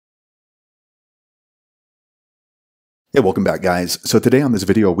Hey, welcome back guys. So today on this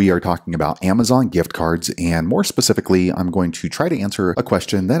video we are talking about Amazon gift cards, and more specifically I'm going to try to answer a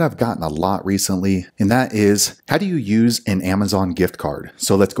question that I've gotten a lot recently, and that is, how do you use an Amazon gift card?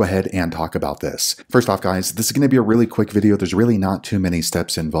 So let's go ahead and talk about this. First off guys, this is going to be a really quick video. There's really not too many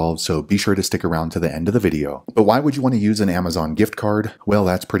steps involved, so be sure to stick around to the end of the video. But why would you want to use an Amazon gift card? Well,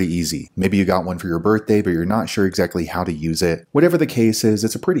 that's pretty easy. Maybe you got one for your birthday but you're not sure exactly how to use it. Whatever the case is,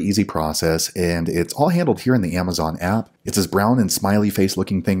 it's a pretty easy process and it's all handled here in the Amazon app. It's this brown and smiley face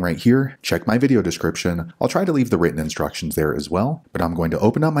looking thing right here. Check my video description. I'll try to leave the written instructions there as well, but I'm going to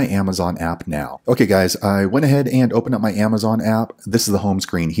open up my Amazon app now. Okay guys, I went ahead and opened up my Amazon app. This is the home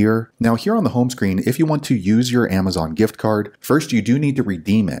screen here. Now here on the home screen, if you want to use your Amazon gift card, first you do need to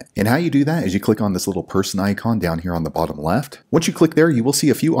redeem it. And how you do that is you click on this little person icon down here on the bottom left. Once you click there, you will see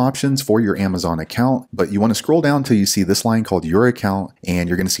a few options for your Amazon account, but you want to scroll down till you see this line called Your Account, and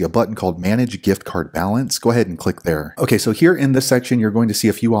you're going to see a button called Manage Gift Card Balance. Go ahead and click there. Okay, so here in this section, you're going to see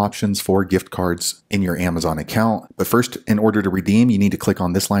a few options for gift cards in your Amazon account. But first, in order to redeem, you need to click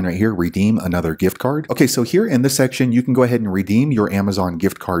on this line right here, Redeem Another Gift Card. Okay, so here in this section, you can go ahead and redeem your Amazon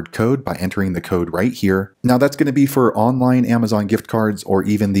gift card code by entering the code right here. Now that's going to be for online Amazon gift cards or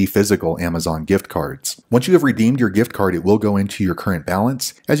even the physical Amazon gift cards. Once you have redeemed your gift card, it will go into your current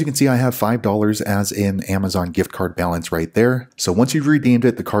balance. As you can see, I have $5 as an Amazon gift card balance right there. So once you've redeemed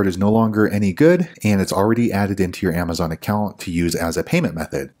it, the card is no longer any good and it's already added into your Amazon account to use as a payment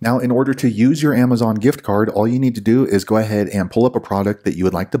method. Now, in order to use your Amazon gift card, all you need to do is go ahead and pull up a product that you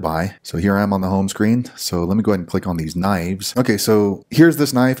would like to buy. So here I am on the home screen. So let me go ahead and click on these knives. Okay, so here's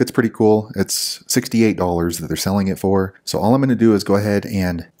this knife. It's pretty cool. It's $68 that they're selling it for. So all I'm going to do is go ahead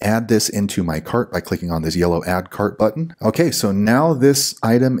and add this into my cart by clicking on this yellow Add Cart button. Okay, so now this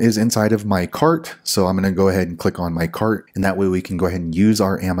item is inside of my cart. So I'm going to go ahead and click on my cart, and that way we can go ahead and use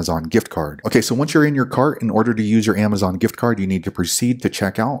our Amazon gift card. Okay, so once you're in your cart, in order to use your Amazon gift card, you need to proceed to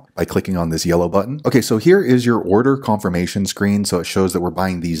checkout by clicking on this yellow button. Okay, so here is your order confirmation screen. So it shows that we're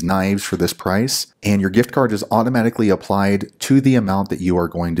buying these knives for this price, and your gift card is automatically applied to the amount that you are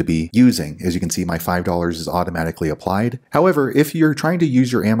going to be using. As you can see, my $5 is automatically applied. However, if you're trying to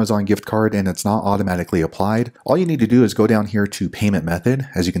use your Amazon gift card and it's not automatically applied, all you need to do is go down here to payment method.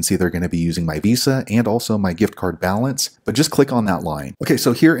 As you can see, they're going to be using my Visa and also my gift card balance, but just click on that line. Okay,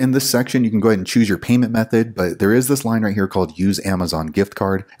 so here in this section, you can go ahead and choose your payment method, but there is this line right here called Use Amazon Gift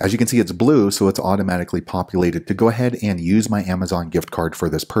Card. As you can see, it's blue, so it's automatically populated to go ahead and use my Amazon gift card for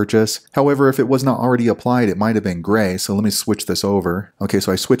this purchase. However, if it was not already applied, it might have been gray, so let me switch this over. Okay,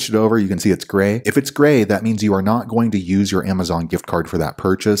 so I switched it over. You can see it's gray. If it's gray, that means you are not going to use your Amazon gift card for that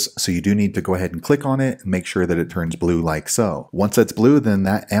purchase, so you do need to go ahead and click on it and make sure that it turns blue like so. Once that's blue, then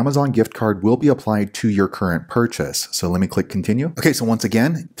that Amazon gift card will be applied to your current purchase. So let me click continue. Okay, so once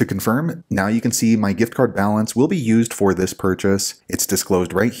again, to confirm, now you can see my gift card balance will be used for this purchase. It's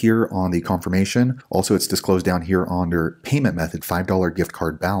disclosed right here on the confirmation. Also, it's disclosed down here under payment method, $5 gift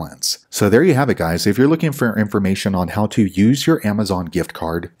card balance. So there you have it, guys. If you're looking for information on how to use your Amazon gift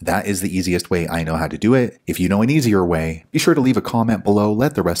card, that is the easiest way I know how to do it. If you know an easier way, be sure to leave a comment below.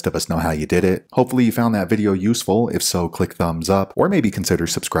 Let the rest of us know how you did it. Hopefully you found that video useful. If so, click thumbs up or maybe consider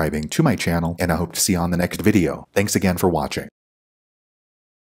subscribing to my channel, and I hope to see you on the next video. Thanks again for watching.